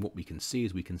this rifting, what we can see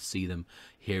is we can see them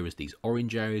here as these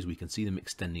orange areas. We can see them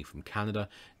extending from Canada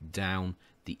down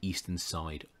the eastern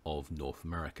side of North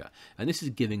America, and this is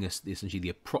giving us essentially the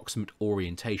approximate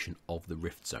orientation of the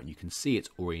rift zone. You can see it's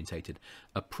orientated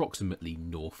approximately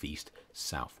northeast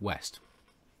southwest.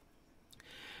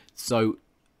 So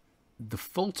the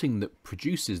faulting that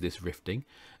produces this rifting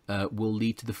will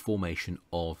lead to the formation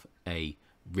of a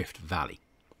rift valley.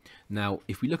 Now,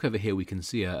 if we look over here, we can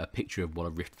see a picture of what a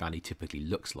rift valley typically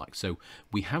looks like. So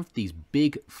we have these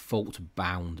big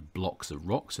fault-bound blocks of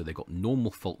rock, so they've got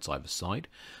normal faults either side,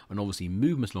 and obviously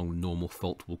movement along the normal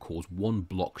fault will cause one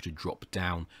block to drop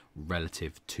down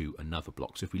relative to another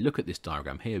block. So if we look at this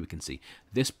diagram here, we can see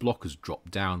this block has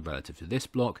dropped down relative to this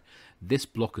block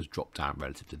has dropped down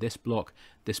relative to this block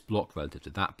relative to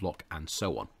that block, and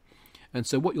so on. And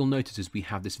so what you'll notice is we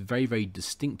have this very, very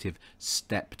distinctive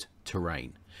stepped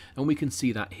terrain. And we can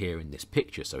see that here in this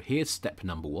picture. So here's step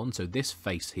number one. So this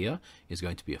face here is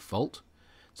going to be a fault.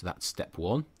 So that's step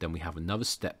one. Then we have another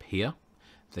step here.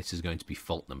 This is going to be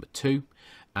fault number two.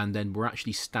 And then we're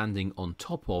actually standing on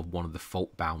top of one of the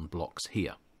fault-bound blocks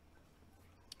here.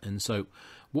 And so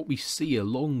what we see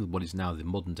along what is now the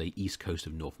modern day east coast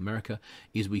of North America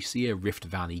is we see a rift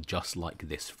valley just like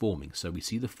this forming. So we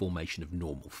see the formation of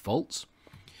normal faults.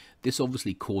 This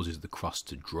obviously causes the crust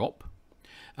to drop,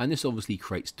 and this obviously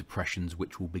creates depressions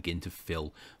which will begin to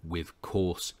fill with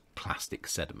coarse clastic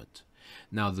sediment.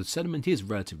 Now the sediment is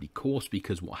relatively coarse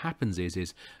because what happens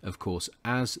is of course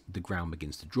as the ground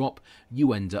begins to drop,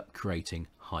 you end up creating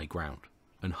high ground,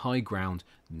 and high ground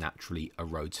naturally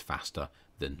erodes faster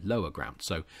than lower ground.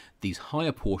 So these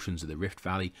higher portions of the rift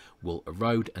valley will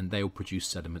erode, and they will produce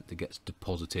sediment that gets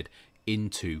deposited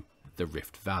into the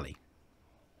rift valley.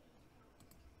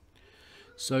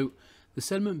 So the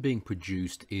sediment being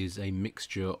produced is a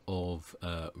mixture of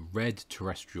red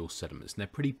terrestrial sediments, and they're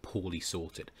pretty poorly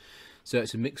sorted. So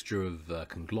it's a mixture of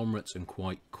conglomerates and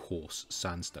quite coarse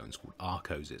sandstones called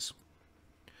arkoses.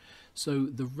 So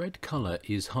the red colour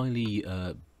is highly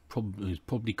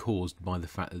probably caused by the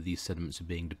fact that these sediments are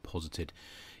being deposited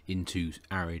into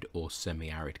arid or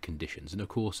semi-arid conditions. And of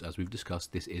course, as we've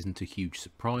discussed, this isn't a huge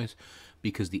surprise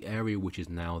because the area which is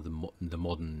now the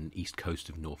modern east coast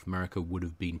of North America would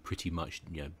have been pretty much,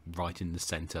 you know, right in the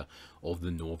center of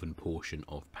the northern portion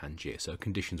of Pangaea, so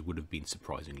conditions would have been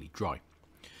surprisingly dry.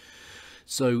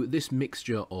 So this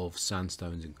mixture of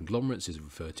sandstones and conglomerates is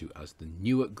referred to as the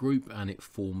Newark group, and it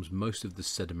forms most of the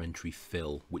sedimentary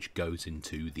fill which goes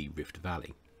into the Rift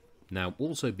Valley. Now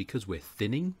also, because we're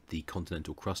thinning the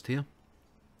continental crust here,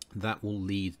 that will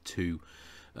lead to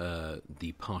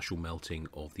the partial melting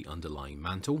of the underlying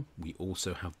mantle. We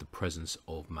also have the presence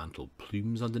of mantle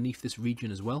plumes underneath this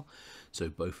region as well, so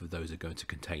both of those are going to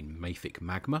contain mafic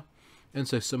magma. And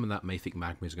so some of that mafic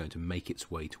magma is going to make its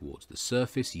way towards the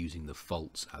surface using the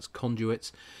faults as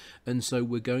conduits. And so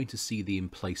we're going to see the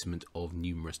emplacement of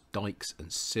numerous dikes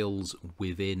and sills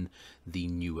within the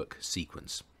Newark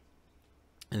sequence.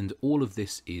 And all of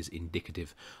this is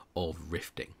indicative of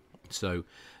rifting. So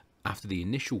after the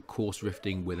initial coarse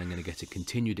rifting, we're then going to get a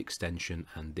continued extension,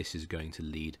 and this is going to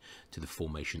lead to the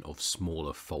formation of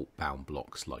smaller fault-bound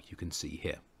blocks like you can see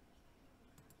here.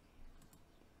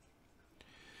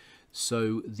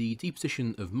 So the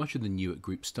deposition of much of the Newark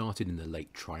group started in the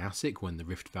late Triassic, when the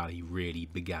Rift Valley really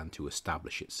began to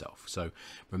establish itself. So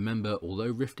remember,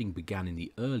 although rifting began in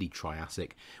the early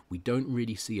Triassic, we don't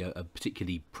really see a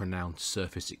particularly pronounced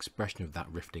surface expression of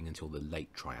that rifting until the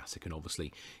late Triassic. And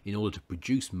obviously, in order to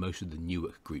produce most of the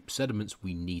Newark group sediments,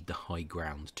 we need the high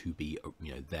ground to be,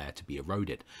 there to be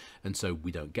eroded. And so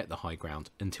we don't get the high ground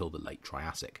until the late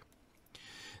Triassic.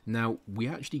 Now, we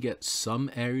actually get some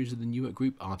areas of the Newark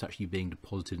group aren't actually being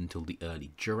deposited until the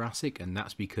early Jurassic, and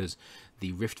that's because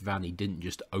the Rift Valley didn't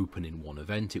just open in one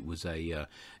event. It was a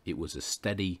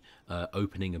steady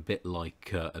opening, a bit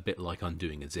like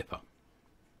undoing a zipper.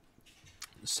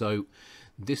 So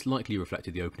this likely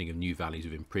reflected the opening of new valleys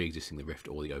within pre-existing the rift,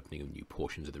 or the opening of new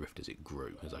portions of the rift as it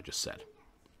grew, as I just said.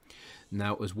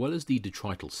 Now, as well as the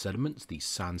detrital sediments, these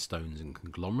sandstones and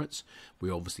conglomerates, we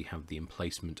obviously have the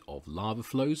emplacement of lava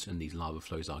flows, and these lava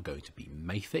flows are going to be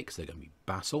mafics, they're going to be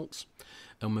basalts,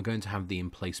 and we're going to have the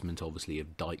emplacement, obviously,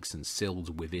 of dikes and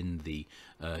sills within the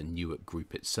Newark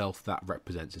group itself. That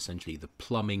represents essentially the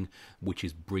plumbing which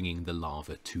is bringing the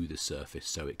lava to the surface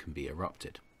so it can be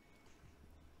erupted.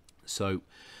 So,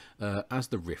 as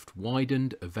the rift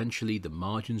widened, eventually the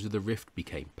margins of the rift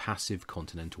became passive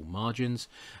continental margins,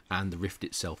 and the rift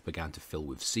itself began to fill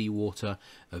with seawater.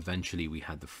 Eventually we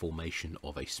had the formation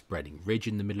of a spreading ridge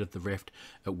in the middle of the rift,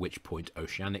 at which point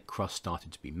oceanic crust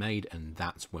started to be made, and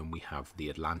that's when we have the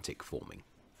Atlantic forming.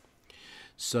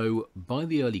 So by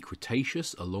the early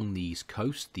Cretaceous, along the east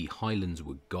coast, the highlands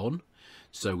were gone.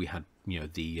 So we had,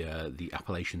 the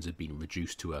Appalachians had been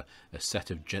reduced to a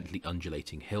set of gently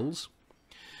undulating hills.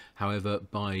 However,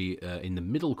 in the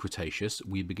middle Cretaceous,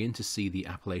 we begin to see the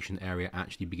Appalachian area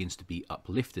actually begins to be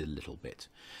uplifted a little bit.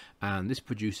 And this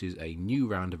produces a new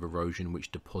round of erosion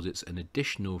which deposits an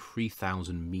additional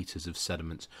 3,000 meters of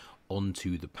sediment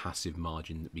onto the passive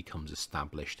margin that becomes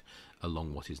established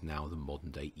along what is now the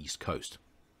modern-day East Coast.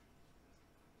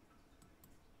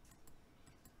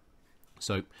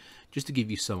 So, just to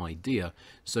give you some idea,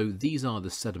 so these are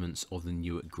the sediments of the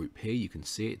Newark group here. You can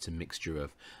see it's a mixture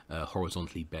of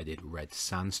horizontally bedded red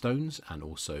sandstones and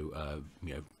also,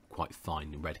 quite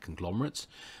fine red conglomerates.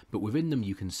 But within them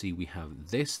you can see we have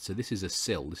this. So this is a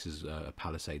sill, this is a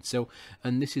palisade sill,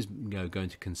 and this is going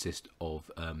to consist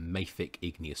of mafic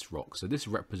igneous rock. So this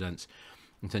represents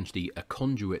essentially a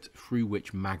conduit through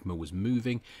which magma was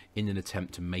moving in an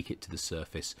attempt to make it to the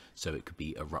surface so it could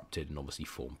be erupted and obviously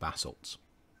form basalts.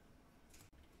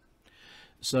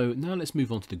 So now let's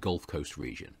move on to the Gulf Coast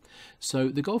region. So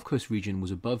the Gulf Coast region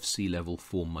was above sea level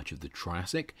for much of the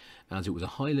Triassic, as it was a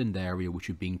highland area which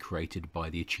had been created by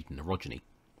the Achetan orogeny.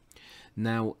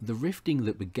 Now, the rifting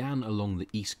that began along the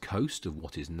east coast of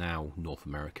what is now North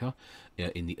America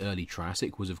in the early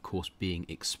Triassic was of course being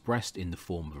expressed in the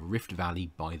form of a rift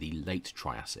valley by the late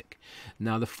Triassic.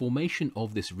 Now, the formation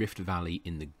of this rift valley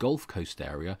in the Gulf Coast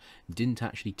area didn't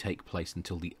actually take place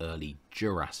until the early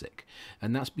Jurassic,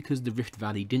 and that's because the rift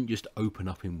valley didn't just open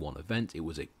up in one event. It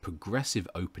was a progressive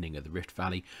opening of the rift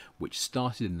valley which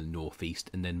started in the northeast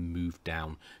and then moved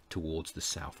down towards the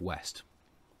southwest.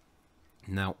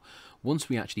 Now, once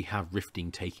we actually have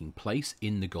rifting taking place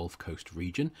in the Gulf Coast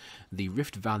region, the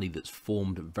rift valley that's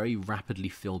formed very rapidly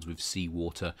fills with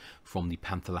seawater from the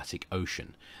Panthellatic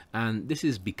Ocean. And this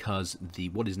is because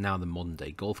what is now the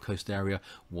modern-day Gulf Coast area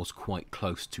was quite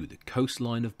close to the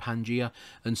coastline of Pangaea,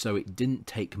 and so it didn't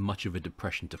take much of a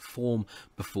depression to form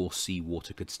before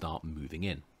seawater could start moving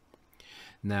in.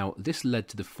 Now, this led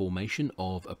to the formation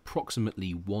of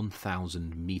approximately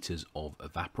 1,000 meters of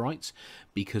evaporites,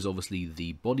 because obviously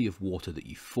the body of water that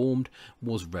you formed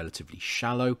was relatively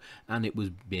shallow, and it was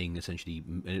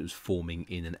forming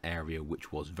in an area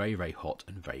which was very, very hot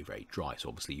and very, very dry. So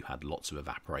obviously you had lots of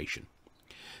evaporation.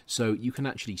 So you can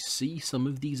actually see some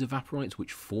of these evaporites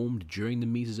which formed during the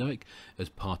Mesozoic as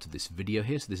part of this video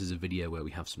here. So this is a video where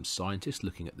we have some scientists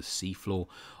looking at the seafloor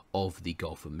of the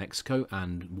Gulf of Mexico,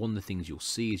 and one of the things you'll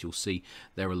see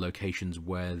there are locations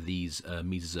where these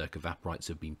Mesozoic evaporites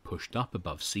have been pushed up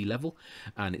above sea level,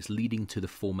 and it's leading to the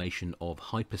formation of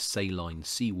hypersaline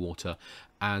seawater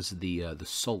as the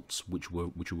salts which were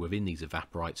within these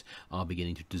evaporites are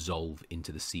beginning to dissolve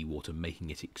into the seawater, making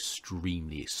it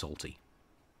extremely salty.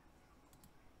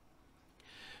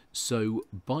 So,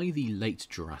 by the late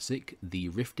Jurassic, the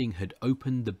rifting had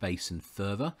opened the basin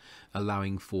further,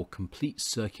 allowing for complete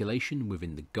circulation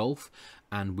within the Gulf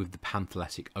and with the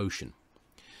Panthellatic Ocean.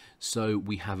 So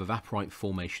we have evaporite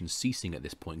formation ceasing at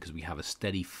this point because we have a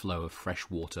steady flow of fresh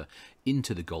water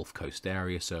into the Gulf Coast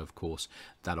area. So of course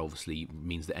that obviously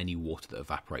means that any water that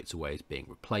evaporates away is being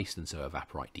replaced, and so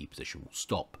evaporite deposition will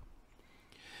stop.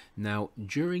 Now,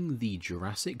 during the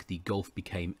Jurassic, the Gulf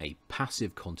became a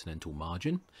passive continental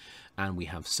margin, and we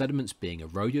have sediments being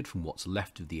eroded from what's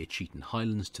left of the Achetan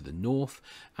Highlands to the north,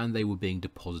 and they were being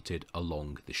deposited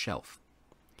along the shelf.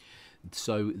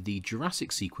 So the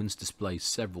Jurassic sequence displays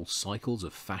several cycles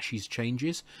of facies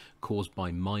changes caused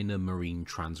by minor marine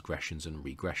transgressions and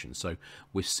regressions. So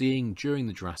we're seeing during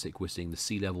the Jurassic, we're seeing the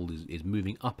sea level is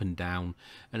moving up and down,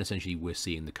 and essentially we're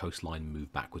seeing the coastline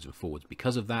move backwards and forwards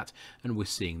because of that, and we're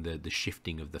seeing the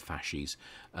shifting of the facies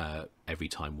every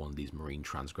time one of these marine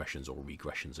transgressions or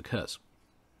regressions occurs.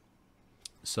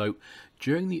 So,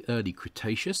 during the early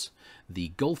Cretaceous, the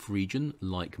Gulf region,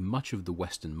 like much of the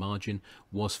western margin,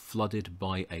 was flooded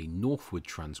by a northward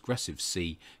transgressive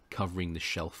sea covering the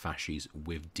shelf facies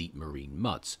with deep marine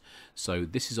muds. So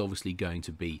this is obviously going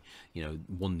to be,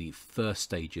 one of the first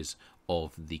stages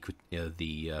of the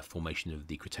formation of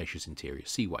the Cretaceous interior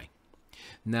seaway.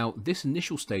 Now, this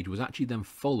initial stage was actually then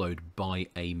followed by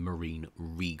a marine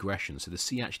regression. So the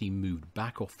sea actually moved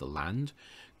back off the land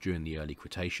during the early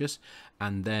Cretaceous,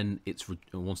 and then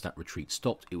once that retreat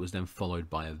stopped, it was then followed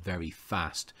by a very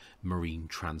fast marine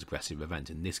transgressive event.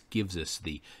 And this gives us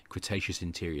the Cretaceous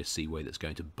interior seaway that's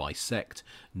going to bisect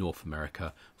North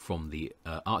America from the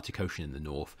Arctic Ocean in the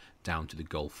north down to the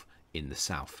Gulf in the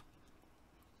south.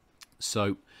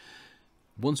 So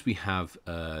once we have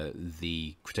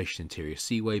the Cretaceous interior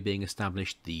seaway being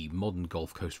established, the modern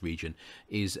Gulf Coast region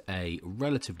is a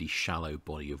relatively shallow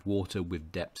body of water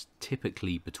with depths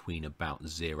typically between about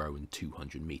 0 and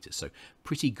 200 meters. So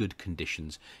pretty good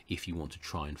conditions if you want to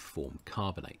try and form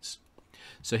carbonates.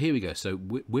 So here we go. So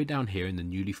we're down here in the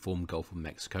newly formed Gulf of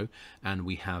Mexico, and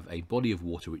we have a body of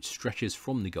water which stretches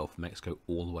from the Gulf of Mexico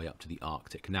all the way up to the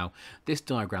Arctic. Now, this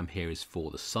diagram here is for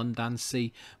the Sundance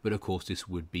Sea, but of course this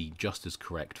would be just as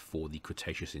correct for the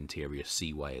Cretaceous interior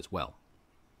seaway as well.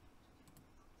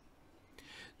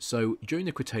 So during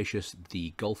the Cretaceous,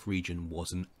 the Gulf region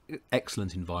was an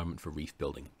excellent environment for reef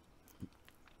building.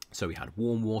 So we had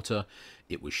warm water,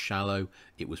 it was shallow,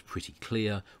 it was pretty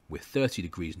clear. We're 30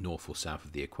 degrees north or south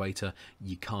of the equator.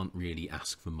 You can't really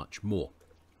ask for much more.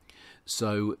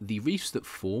 So the reefs that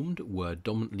formed were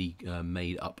dominantly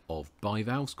made up of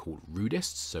bivalves called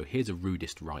rudists. So here's a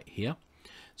rudist right here.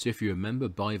 So if you remember,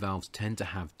 bivalves tend to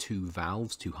have two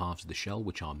valves, two halves of the shell,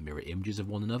 which are mirror images of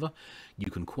one another. You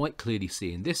can quite clearly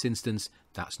see in this instance,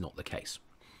 that's not the case.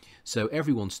 So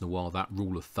every once in a while, that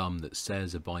rule of thumb that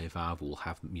says a bivalve will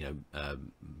have,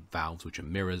 valves which are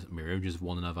mirror images of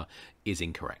one another is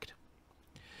incorrect.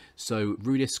 So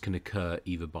rudists can occur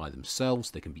either by themselves,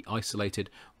 they can be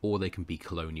isolated, or they can be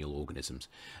colonial organisms.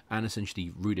 And essentially,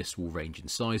 rudists will range in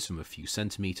size from a few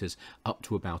centimeters up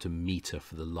to about a meter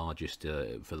for the largest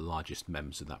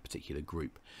members of that particular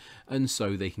group. And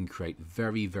so they can create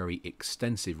very, very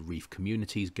extensive reef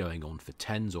communities going on for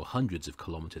tens or hundreds of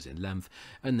kilometers in length,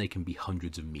 and they can be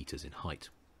hundreds of meters in height.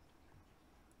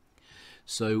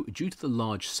 So due to the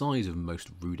large size of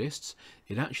most rudists,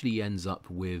 it actually ends up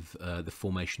with the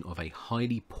formation of a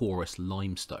highly porous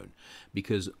limestone,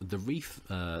 because the reef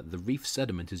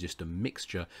sediment is just a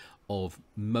mixture of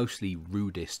mostly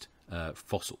rudist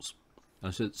fossils.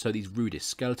 And so these rudist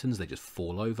skeletons, they just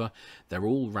fall over. They're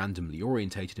all randomly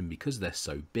orientated, and because they're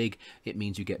so big, it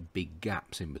means you get big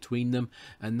gaps in between them,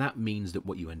 and that means that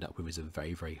what you end up with is a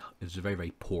very,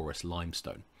 very porous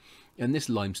limestone. And this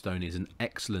limestone is an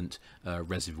excellent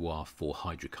reservoir for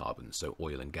hydrocarbons, so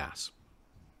oil and gas.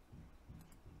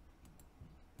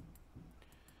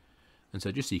 And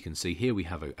so just so you can see here, we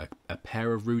have a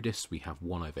pair of rudists. We have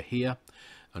one over here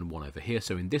and one over here.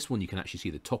 So in this one, you can actually see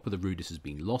the top of the rudist has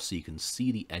been lost, so you can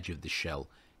see the edge of the shell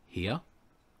here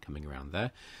coming around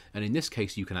there. And in this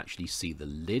case, you can actually see the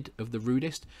lid of the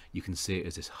rudist. You can see it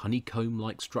as this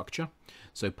honeycomb-like structure.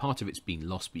 So part of it's been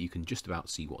lost, but you can just about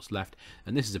see what's left.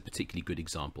 And this is a particularly good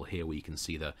example here, where you can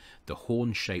see the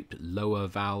horn-shaped lower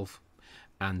valve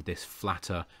and this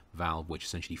flatter valve, which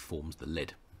essentially forms the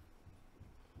lid.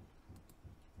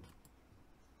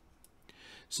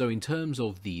 So in terms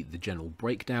of the general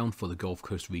breakdown for the Gulf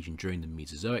Coast region during the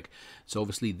Mesozoic, so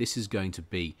obviously this is going to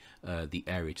be the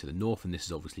area to the north, and this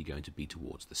is obviously going to be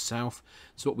towards the south.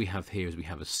 So what we have here is we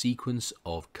have a sequence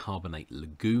of carbonate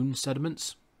lagoon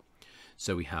sediments.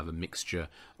 So we have a mixture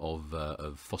of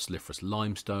fossiliferous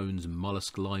limestones,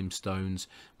 mollusk limestones.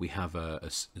 We have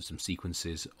some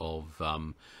sequences of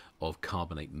of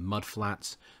carbonate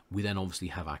mudflats. We then obviously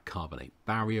have our carbonate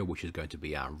barrier, which is going to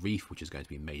be our reef, which is going to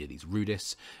be made of these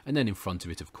rudists. And then in front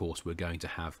of it, of course, we're going to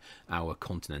have our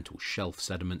continental shelf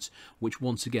sediments, which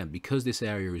once again, because this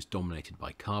area is dominated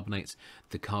by carbonates,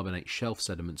 the carbonate shelf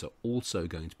sediments are also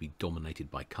going to be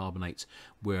dominated by carbonates,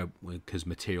 because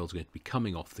material is going to be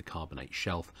coming off the carbonate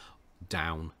shelf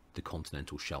down the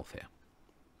continental shelf here.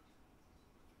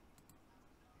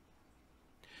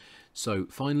 So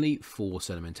finally, for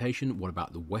sedimentation, what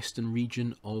about the western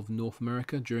region of North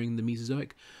America during the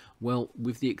Mesozoic? Well,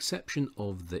 with the exception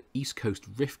of the east coast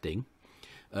rifting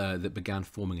that began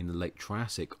forming in the late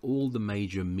Triassic, all the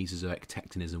major Mesozoic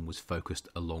tectonism was focused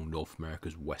along North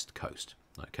America's west coast.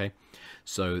 Okay,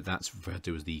 so that's referred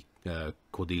to as the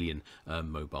Cordilleran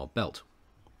Mobile Belt.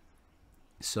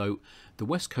 So the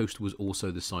west coast was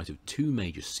also the site of two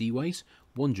major seaways,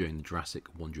 one during the Jurassic,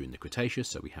 one during the Cretaceous.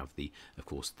 So we have of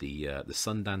course the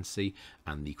Sundance Sea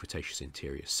and the Cretaceous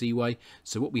Interior Seaway.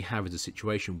 So what we have is a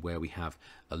situation where we have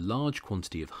a large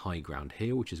quantity of high ground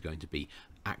here, which is going to be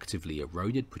actively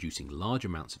eroded, producing large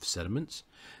amounts of sediments.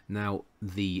 Now,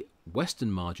 the western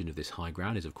margin of this high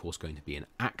ground is of course going to be an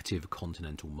active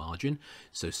continental margin,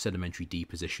 so sedimentary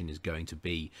deposition is going to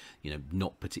be,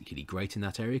 not particularly great in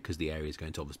that area, because the area is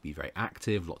going to obviously be very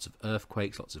active, lots of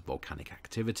earthquakes, lots of volcanic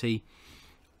activity.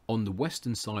 On the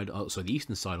western side, so the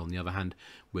eastern side on the other hand,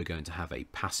 we're going to have a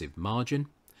passive margin.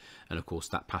 And of course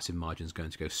that passive margin is going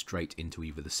to go straight into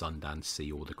either the Sundance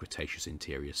Sea or the Cretaceous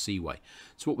Interior Seaway.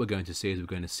 So what we're going to see is we're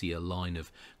going to see a line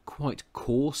of quite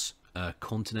coarse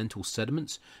continental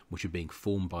sediments which are being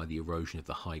formed by the erosion of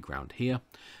the high ground here.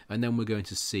 And then we're going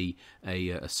to see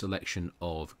a selection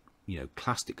of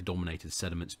clastic dominated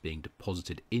sediments being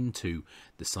deposited into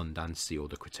the Sundance Sea or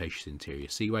the Cretaceous Interior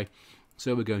Seaway.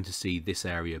 So we're going to see this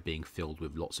area being filled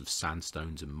with lots of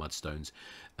sandstones and mudstones,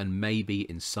 and maybe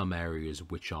in some areas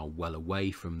which are well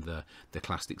away from the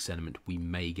clastic sediment, we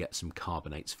may get some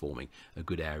carbonates forming. A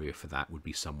good area for that would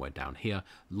be somewhere down here,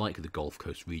 like the Gulf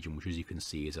Coast region, which as you can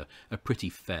see is a pretty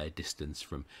fair distance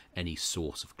from any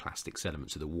source of clastic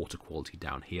sediment. So the water quality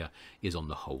down here is on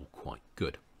the whole quite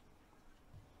good.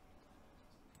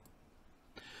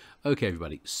 Okay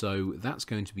everybody, so that's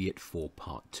going to be it for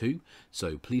part 2.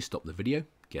 So please stop the video,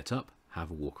 get up,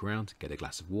 have a walk around, get a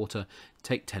glass of water,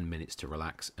 take 10 minutes to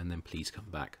relax, and then please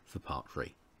come back for part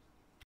 3.